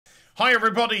Hi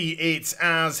everybody, it's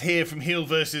Az here from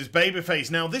HeelvsBabyface.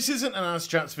 Now this isn't an Az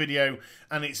Chats video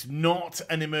and it's not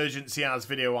an emergency Az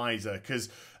video either, because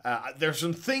there are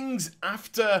some things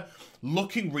after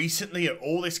looking recently at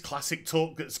all this classic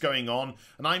talk that's going on,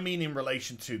 and I mean in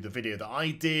relation to the video that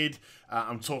I did.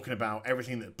 I'm talking about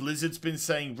everything that Blizzard's been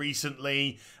saying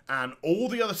recently and all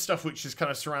the other stuff which is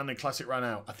kind of surrounding classic right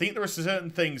now. I think there are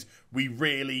certain things we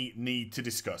really need to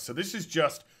discuss. So this is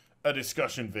just a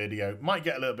discussion video, might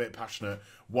get a little bit passionate,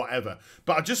 whatever.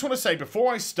 But I just want to say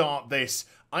before I start this,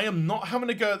 I am not having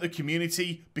a go at the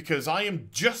community, because I am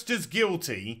just as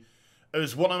guilty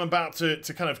as what I'm about to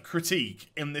kind of critique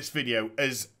in this video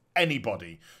as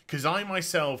anybody, because I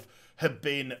myself have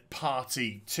been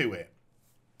party to it.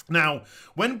 Now,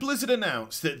 when Blizzard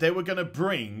announced that they were going to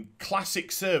bring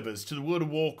classic servers to the World of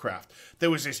Warcraft, there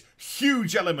was this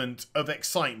huge element of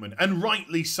excitement, and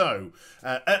rightly so.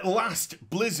 At last,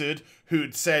 Blizzard, who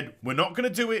had said, we're not going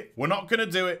to do it, we're not going to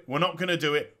do it, we're not going to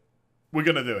do it, we're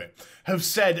going to do it, have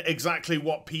said exactly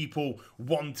what people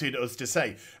wanted us to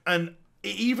say. And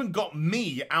it even got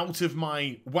me out of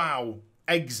my WoW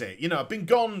exit. You know, I've been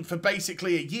gone for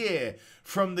basically a year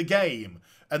from the game,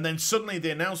 and then suddenly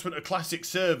the announcement of classic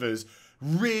servers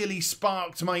really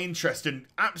sparked my interest and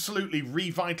absolutely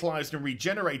revitalized and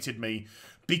regenerated me,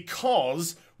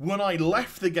 because when I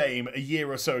left the game a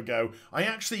year or so ago, I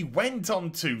actually went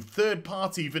onto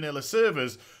third-party vanilla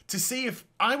servers to see if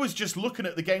I was just looking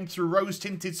at the game through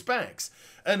rose-tinted specs.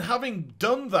 And having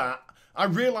done that, I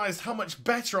realised how much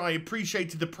better I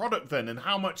appreciated the product then, and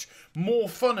how much more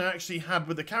fun I actually had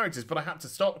with the characters. But I had to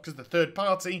stop because the third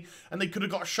party, and they could have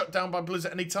got shut down by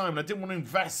Blizzard at any time, and I didn't want to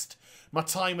invest my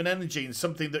time and energy in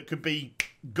something that could be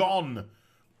gone,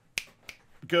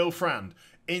 girlfriend,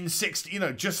 in 60, you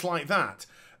know, just like that.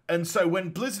 And so when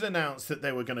Blizzard announced that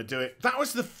they were going to do it, that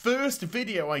was the first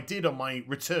video I did on my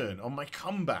return, on my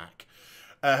comeback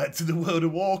to the World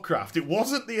of Warcraft. It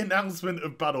wasn't the announcement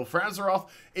of Battle for Azeroth.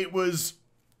 It was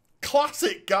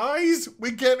classic, guys.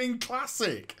 We're getting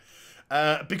classic.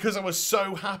 Because I was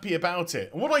so happy about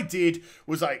it. And what I did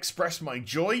was I expressed my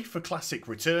joy for classic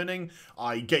returning.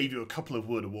 I gave you a couple of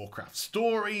World of Warcraft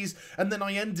stories. And then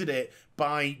I ended it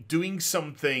by doing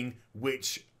something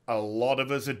which a lot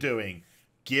of us are doing.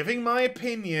 Giving my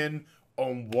opinion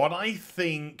on what I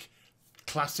think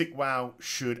classic WoW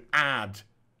should add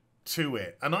to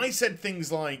it. And I said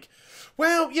things like,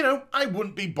 well, you know, I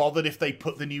wouldn't be bothered if they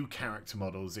put the new character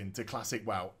models into classic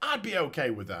WoW. I'd be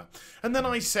okay with that. And then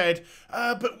I said,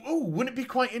 but oh, wouldn't it be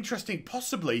quite interesting?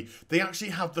 Possibly they actually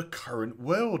have the current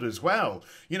world as well.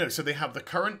 You know, so they have the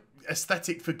current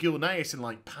aesthetic for Gilneas in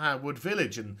like Powerwood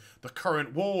Village and the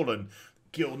current wall and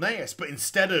Gilneas, but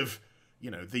instead of, you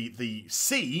know, the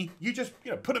sea, you just, you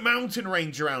know, put a mountain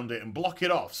range around it and block it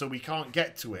off so we can't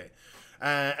get to it.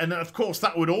 And of course,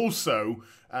 that would also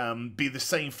be the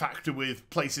same factor with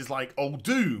places like Old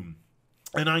Doom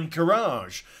and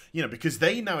Anchorage, you know, because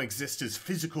they now exist as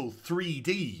physical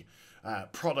 3D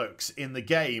products in the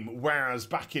game, whereas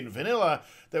back in vanilla,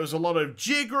 there was a lot of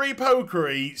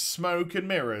jiggery-pokery, smoke and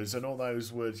mirrors, and all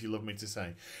those words you love me to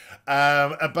say,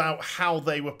 about how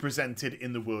they were presented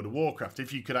in the World of Warcraft,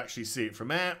 if you could actually see it from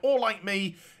air, or like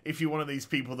me, if you're one of these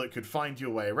people that could find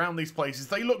your way around these places.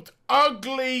 They looked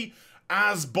ugly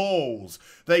as balls.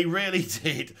 They really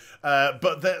did.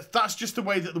 But that's just the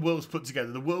way that the world's put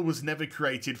together. The world was never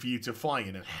created for you to fly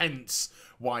in, and hence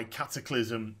why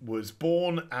Cataclysm was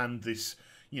born, and this,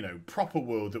 you know, proper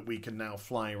world that we can now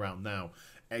fly around now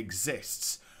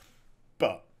exists.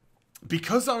 But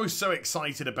because I was so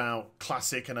excited about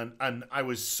Classic, and I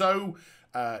was so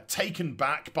taken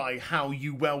back by how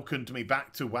you welcomed me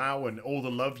back to WoW and all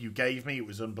the love you gave me, it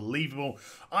was unbelievable.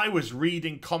 I was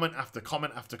reading comment after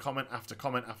comment after comment after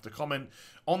comment after comment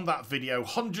on that video,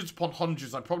 hundreds upon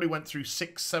hundreds. I probably went through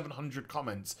 600-700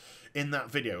 comments in that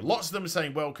video. Lots of them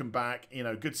saying welcome back, you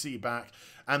know, good to see you back,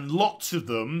 and lots of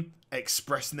them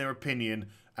expressing their opinion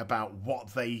about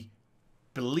what they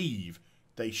believe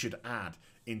they should add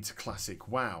into classic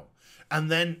WoW. And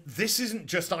then this isn't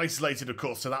just isolated, of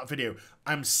course, to that video.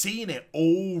 I'm seeing it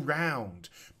all round.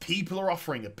 People are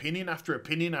offering opinion after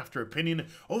opinion after opinion.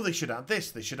 Oh, they should add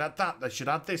this, they should add that, they should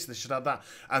add this, they should add that.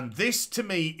 And this, to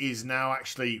me, is now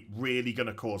actually really going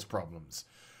to cause problems.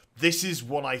 This is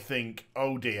what I think,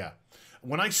 oh dear.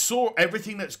 When I saw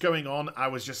everything that's going on, I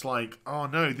was just like, oh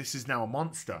no, this is now a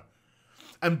monster.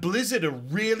 And Blizzard are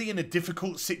really in a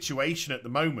difficult situation at the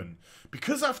moment,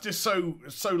 because after so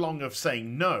long of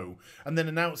saying no and then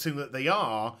announcing that they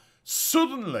are,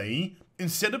 suddenly,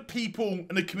 instead of people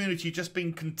in the community just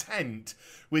being content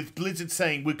with Blizzard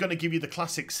saying we're going to give you the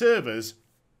classic servers,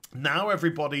 now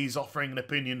everybody's offering an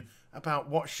opinion about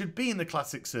what should be in the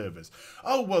classic servers.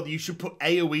 Oh, well, you should put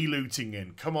AoE looting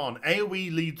in. Come on,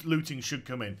 AoE looting should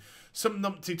come in. Some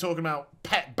numpty talking about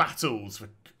pet battles.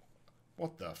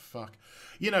 What the fuck?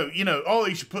 You know, oh,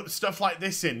 you should put stuff like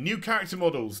this in. New character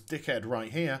models, dickhead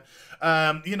right here.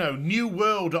 You know, new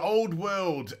world, old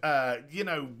world, you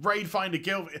know, raid finder,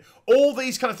 guild, all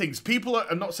these kind of things. People are,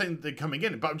 I'm not saying they're coming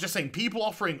in, but I'm just saying people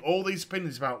offering all these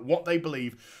opinions about what they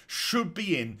believe should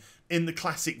be in the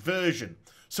classic version.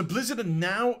 So Blizzard are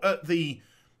now at the,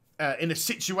 in a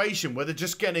situation where they're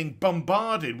just getting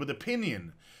bombarded with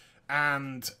opinion.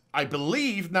 And I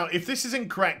believe, now if this is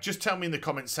incorrect, just tell me in the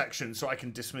comments section so I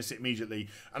can dismiss it immediately.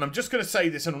 And I'm just going to say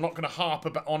this and I'm not going to harp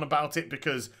on about it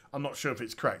because I'm not sure if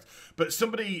it's correct. But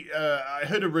somebody, I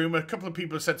heard a rumor, a couple of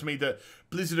people have said to me that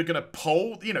Blizzard are going to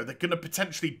poll, you know, they're going to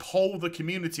potentially poll the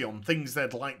community on things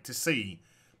they'd like to see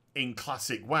in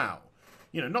Classic WoW.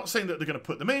 You know, not saying that they're going to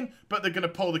put them in, but they're going to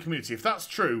poll the community. If that's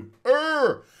true,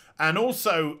 and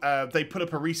also, they put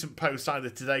up a recent post either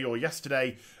today or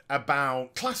yesterday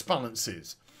about class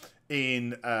balances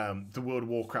in the World of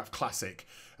Warcraft Classic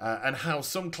and how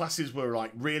some classes were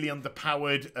like really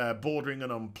underpowered, bordering on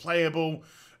unplayable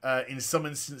in some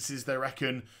instances, they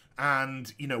reckon,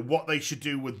 and you know what they should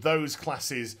do with those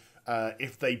classes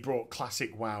if they brought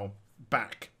Classic WoW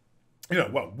back. You know,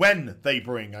 well, when they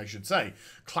bring, I should say,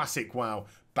 Classic WoW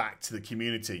back to the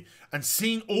community. And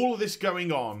seeing all of this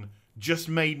going on just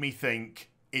made me think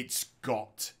it's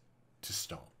got to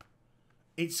stop.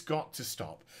 It's got to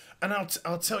stop. And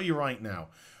I'll tell you right now,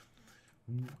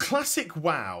 Classic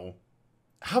WoW,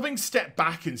 having stepped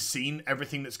back and seen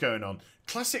everything that's going on,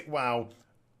 Classic WoW,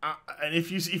 and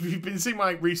if you've been seeing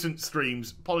my recent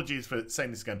streams, apologies for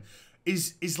saying this again,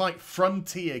 is like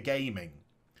frontier gaming.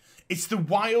 It's the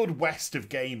Wild West of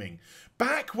gaming.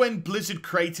 Back when Blizzard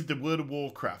created the World of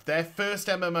Warcraft, their first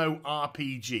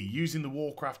MMORPG using the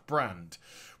Warcraft brand,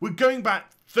 we're going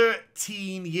back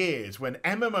 13 years when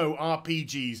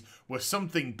MMORPGs were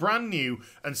something brand new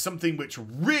and something which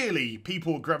really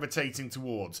people were gravitating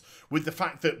towards, with the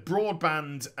fact that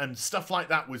broadband and stuff like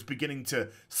that was beginning to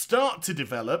start to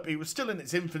develop. It was still in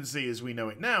its infancy as we know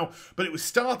it now, but it was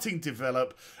starting to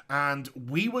develop, and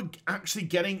we were actually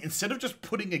getting, instead of just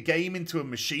putting a game into a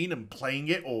machine and playing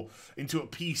it, or into a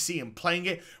PC and playing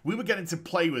it, we were getting to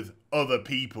play with other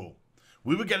people.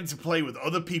 We were getting to play with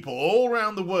other people all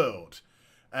around the world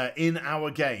in our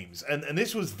games. And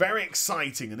this was very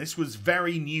exciting, and this was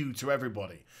very new to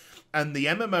everybody. And the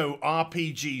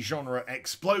MMORPG genre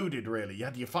exploded, really. You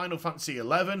had your Final Fantasy XI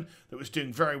that was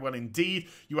doing very well indeed.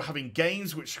 You were having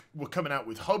games which were coming out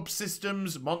with hub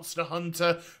systems, Monster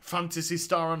Hunter, Phantasy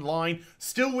Star Online.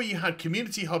 Still where you had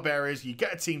community hub areas, you'd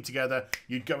get a team together,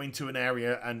 you'd go into an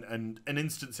area and an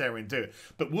instance area and do it.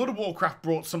 But World of Warcraft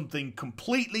brought something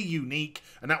completely unique,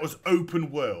 and that was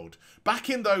open world. Back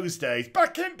in those days,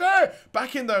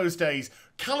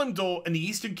 Kalimdor and the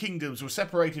Eastern Kingdoms were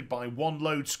separated by one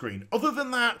load screen. Other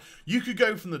than that, you could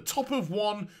go from the top of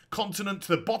one continent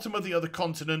to the bottom of the other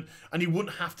continent, and you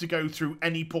wouldn't have to go through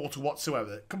any portal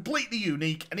whatsoever. Completely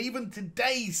unique, and even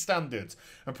today's standards,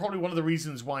 and probably one of the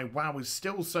reasons why WoW is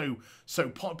still so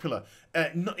popular.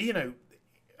 You know,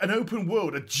 an open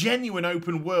world, a genuine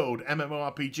open world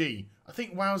MMORPG. I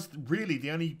think WoW's really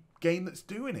the only game that's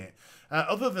doing it.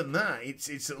 Other than that,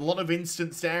 it's a lot of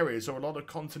instanced areas or a lot of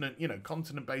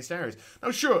continent-based areas.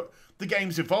 Now, sure, the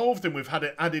game's evolved and we've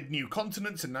added new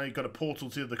continents, and now you've got a portal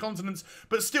to the continents.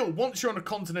 But still, once you're on a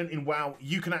continent in WoW,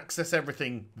 you can access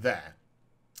everything there.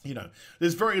 You know,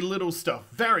 there's very little stuff,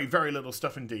 very, very little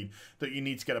stuff indeed, that you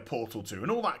need to get a portal to,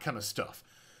 and all that kind of stuff.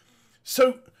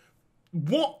 So,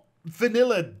 what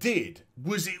Vanilla did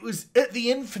was, it was at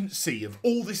the infancy of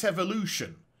all this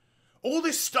evolution. All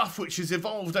this stuff which has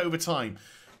evolved over time.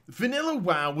 Vanilla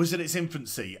WoW was at its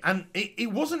infancy, and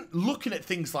it wasn't looking at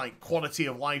things like quality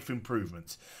of life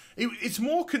improvements. It's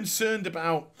more concerned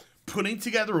about putting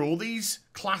together all these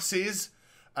classes,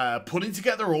 putting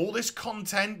together all this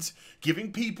content,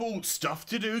 giving people stuff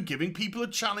to do, giving people a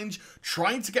challenge,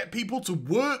 trying to get people to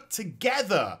work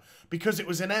together, because it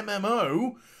was an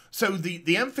MMO. So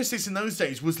the emphasis in those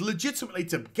days was legitimately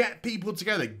to get people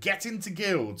together, get into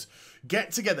guilds,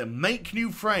 get together, make new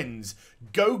friends,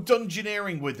 go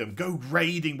dungeoneering with them, go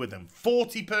raiding with them.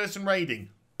 40-person raiding,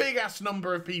 big ass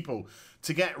number of people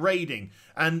to get raiding.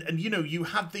 And you know, you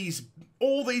had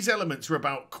all these elements were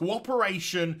about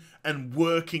cooperation and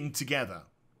working together.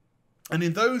 And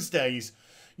in those days,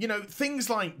 you know, things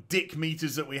like dick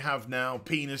meters that we have now,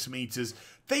 penis meters,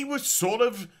 they were sort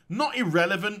of not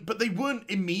irrelevant, but they weren't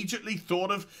immediately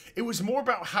thought of. It was more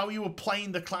about how you were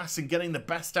playing the class and getting the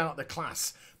best out of the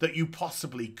class that you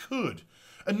possibly could.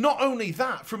 And not only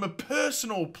that, from a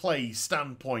personal play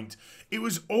standpoint, it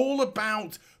was all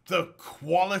about the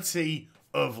quality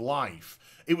of life.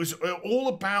 It was all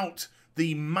about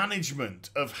the management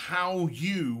of how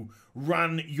you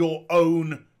ran your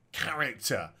own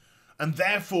character. And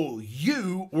therefore,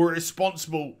 you were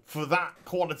responsible for that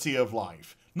quality of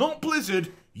life. Not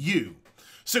Blizzard, you.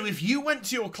 So if you went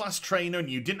to your class trainer and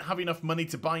you didn't have enough money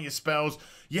to buy your spells,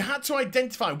 you had to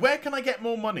identify, where can I get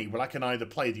more money? Well, I can either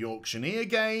play the auctioneer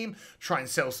game, try and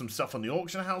sell some stuff on the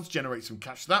auction house, generate some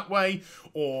cash that way,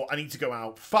 or I need to go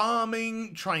out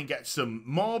farming, try and get some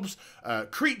mobs.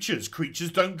 Creatures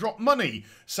don't drop money,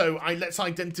 so let's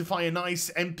identify a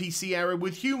nice NPC area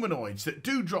with humanoids that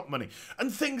do drop money,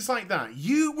 and things like that.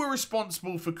 You were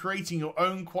responsible for creating your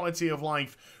own quality of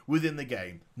life within the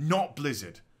game, not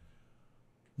Blizzard.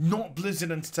 Not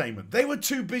Blizzard Entertainment. They were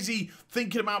too busy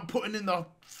thinking about putting in the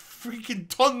freaking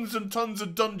tons and tons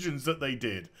of dungeons that they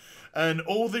did. And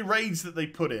all the raids that they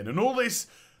put in. And all this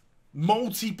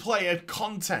multiplayer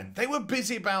content. They were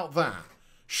busy about that.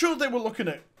 Sure, they were looking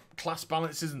at class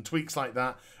balances and tweaks like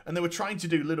that. And they were trying to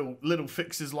do little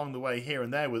fixes along the way here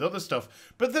and there with other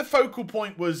stuff. But the focal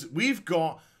point was, we've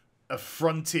got a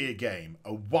frontier game.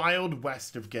 A Wild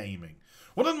West of gaming.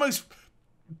 One of the most...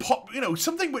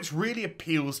 something which really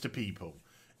appeals to people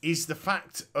is the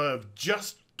fact of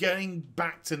just getting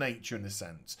back to nature in a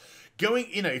sense.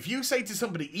 If you say to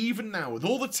somebody, even now, with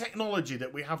all the technology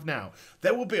that we have now,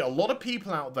 there will be a lot of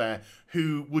people out there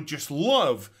who would just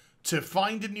love to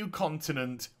find a new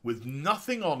continent with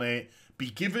nothing on it, be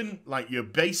given like your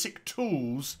basic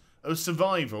tools of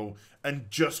survival,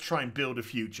 and just try and build a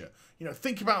future.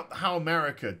 Think about how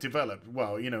America developed.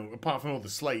 Well, apart from all the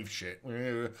slave shit.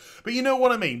 But you know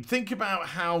what I mean? Think about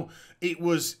how it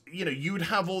was, you would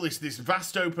have all this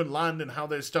vast open land and how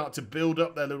they'd start to build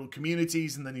up their little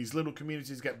communities, and then these little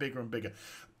communities get bigger and bigger.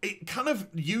 It kind of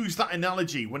used that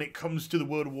analogy when it comes to the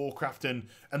World of Warcraft and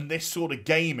this sort of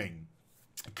gaming.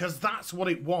 Because that's what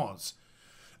it was.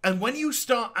 And when you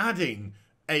start adding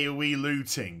AoE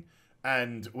looting,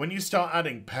 and when you start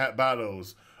adding pet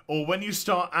battles, or when you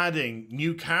start adding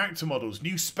new character models,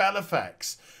 new spell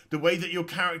effects, the way that your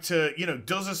character,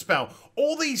 does a spell,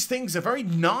 all these things are very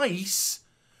nice,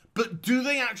 but do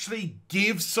they actually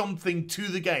give something to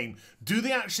the game? Do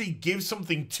they actually give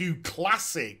something to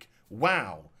classic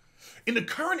WoW? In the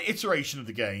current iteration of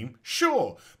the game,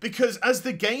 sure, because as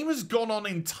the game has gone on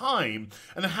in time,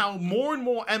 and how more and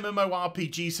more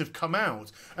MMORPGs have come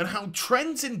out, and how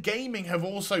trends in gaming have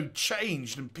also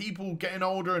changed, and people getting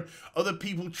older, and other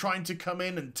people trying to come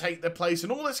in and take their place,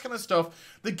 and all this kind of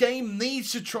stuff, the game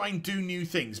needs to try and do new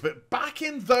things. But back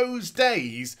in those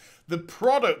days, the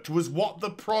product was what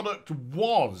the product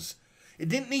was. It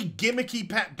didn't need gimmicky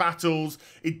pet battles.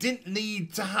 It didn't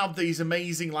need to have these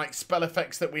amazing spell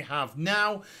effects that we have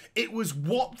now. It was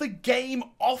what the game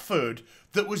offered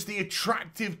that was the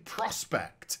attractive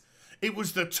prospect. It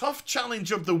was the tough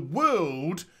challenge of the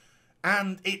world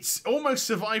and its almost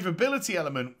survivability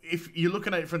element, if you're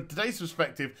looking at it from today's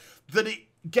perspective, that it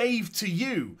gave to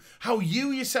you. How you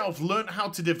yourself learned how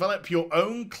to develop your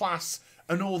own class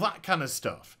and all that kind of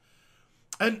stuff.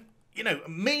 And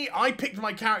I picked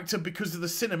my character because of the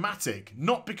cinematic,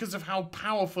 not because of how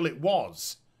powerful it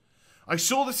was. I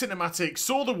saw the cinematic,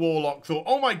 saw the Warlock, thought,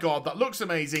 oh my god, that looks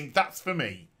amazing, that's for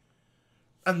me.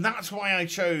 And that's why I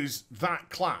chose that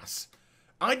class.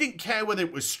 I didn't care whether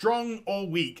it was strong or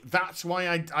weak, that's why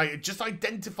I just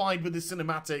identified with the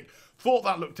cinematic, thought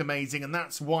that looked amazing, and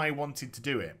that's why I wanted to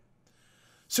do it.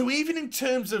 So even in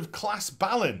terms of class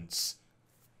balance,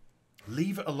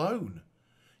 leave it alone.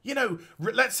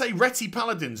 Let's say Reti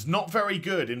Paladins, not very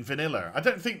good in vanilla. I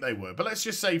don't think they were, but let's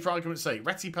just say, for argument's sake,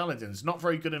 Reti Paladins, not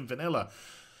very good in vanilla.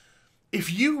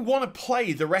 If you want to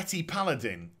play the Reti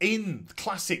Paladin in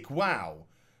classic WoW,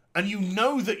 and you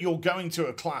know that you're going to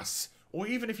a class, or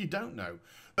even if you don't know,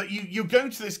 but you're going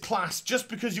to this class just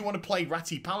because you want to play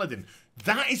Reti Paladin,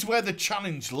 that is where the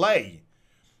challenge lay.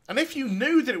 And if you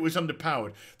knew that it was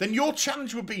underpowered, then your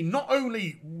challenge would be not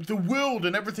only the world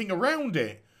and everything around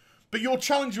it, but your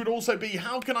challenge would also be,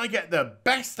 how can I get the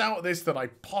best out of this that I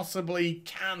possibly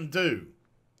can do?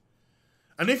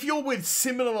 And if you're with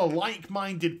similar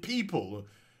like-minded people,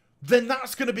 then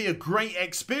that's going to be a great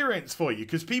experience for you,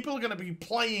 because people are going to be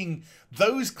playing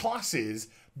those classes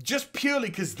just purely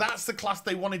because that's the class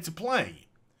they wanted to play.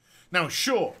 Now,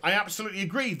 sure, I absolutely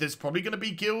agree. There's probably going to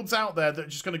be guilds out there that are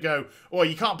just going to go, oh,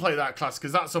 you can't play that class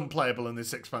because that's unplayable in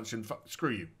this expansion.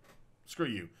 Screw you. Screw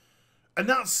you. And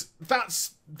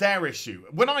that's their issue.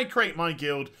 When I create my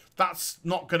guild, that's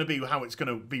not going to be how it's going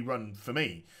to be run for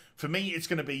me. For me, it's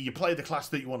going to be you play the class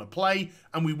that you want to play,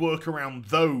 and we work around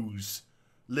those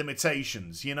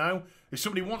limitations, you know? If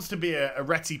somebody wants to be a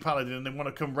Reti Paladin and they want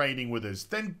to come raiding with us,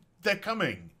 then they're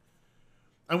coming.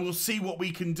 And we'll see what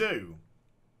we can do.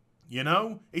 You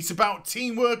know? It's about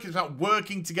teamwork, it's about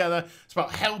working together, it's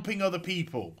about helping other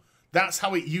people. That's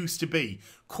how it used to be.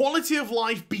 Quality of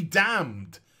life be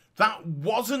damned. That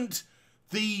wasn't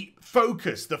the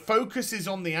focus. The focus is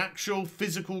on the actual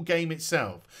physical game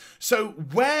itself. So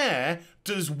where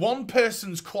does one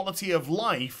person's quality of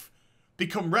life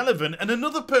become relevant and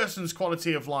another person's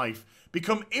quality of life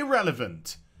become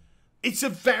irrelevant? It's a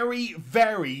very,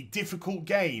 very difficult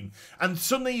game. And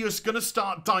suddenly you're just going to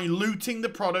start diluting the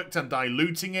product and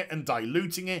diluting it and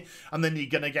diluting it. And then you're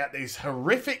going to get this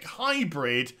horrific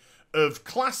hybrid of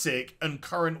classic and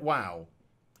current WoW.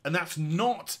 And that's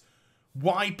not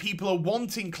why people are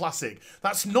wanting classic.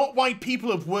 That's not why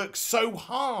people have worked so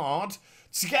hard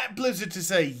to get Blizzard to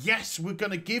say, yes, we're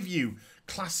going to give you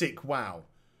classic WoW.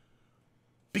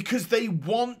 Because they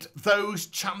want those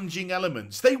challenging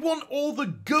elements. They want all the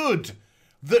good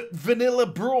that vanilla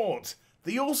brought.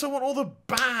 They also want all the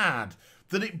bad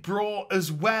that it brought as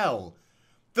well.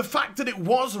 The fact that it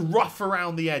was rough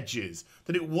around the edges,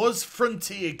 that it was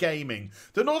frontier gaming,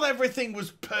 that not everything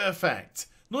was perfect.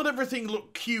 Not everything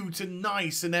looked cute and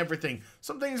nice and everything.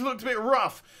 Some things looked a bit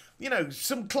rough. You know,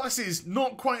 some classes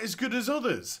not quite as good as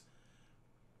others.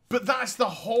 But that's the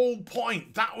whole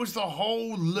point. That was the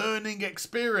whole learning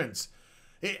experience.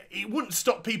 It wouldn't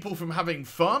stop people from having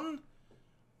fun.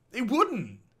 It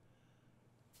wouldn't.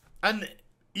 And,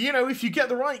 you know, if you get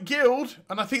the right guild,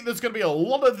 and I think there's going to be a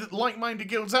lot of like-minded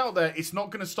guilds out there, it's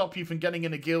not going to stop you from getting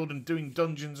in a guild and doing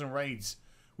dungeons and raids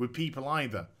with people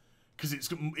either. Because it's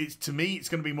to me, it's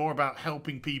going to be more about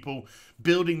helping people,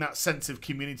 building that sense of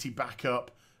community back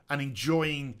up, and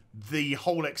enjoying the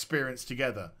whole experience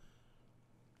together.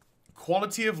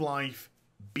 Quality of life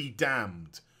be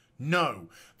damned. No.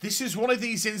 This is one of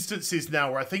these instances now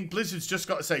where I think Blizzard's just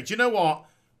got to say, do you know what?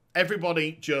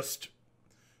 Everybody just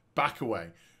back away.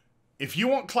 If you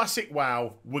want classic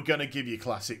WoW, we're going to give you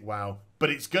classic WoW.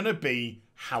 But it's going to be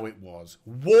how it was.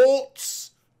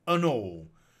 Warts and all.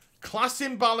 Class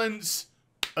imbalance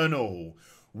and all.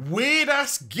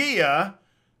 Weird-ass gear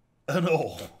and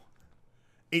all.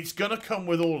 It's going to come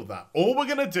with all of that. All we're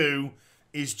going to do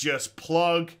is just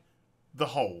plug the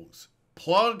holes.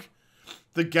 Plug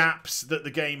the gaps that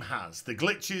the game has. The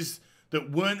glitches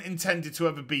that weren't intended to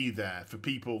ever be there for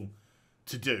people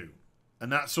to do.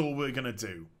 And that's all we're going to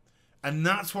do. And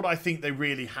that's what I think they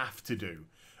really have to do.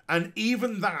 And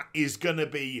even that is going to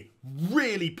be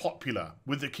really popular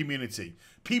with the community.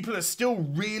 People are still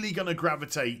really going to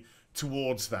gravitate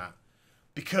towards that.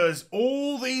 Because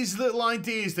all these little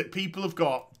ideas that people have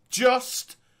got,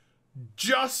 just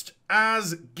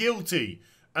as guilty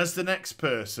as the next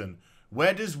person.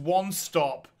 Where does one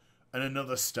stop and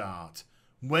another start?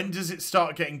 When does it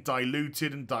start getting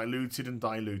diluted and diluted and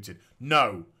diluted?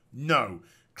 No, no.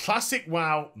 Classic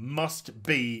WoW must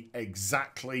be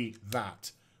exactly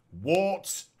that.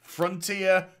 Warts,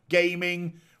 frontier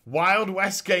gaming, Wild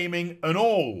West gaming, and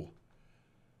all.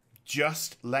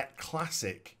 Just let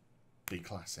classic be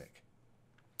classic.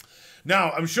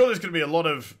 Now, I'm sure there's going to be a lot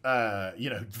of,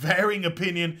 varying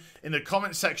opinion in the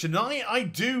comment section. I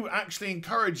do actually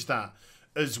encourage that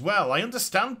as well. I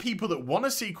understand people that want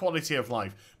to see quality of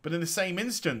life, but in the same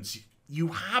instance, you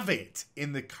have it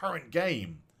in the current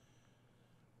game.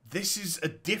 This is a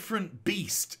different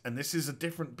beast, and this is a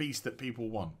different beast that people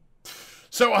want.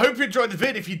 So I hope you enjoyed the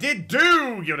vid. If you did,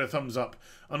 do give it a thumbs up,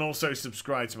 and also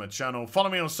subscribe to my channel. Follow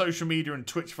me on social media and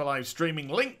Twitch for live streaming.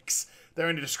 Links, they're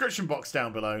in the description box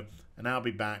down below. And I'll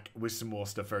be back with some more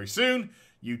stuff very soon.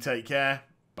 You take care.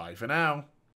 Bye for now.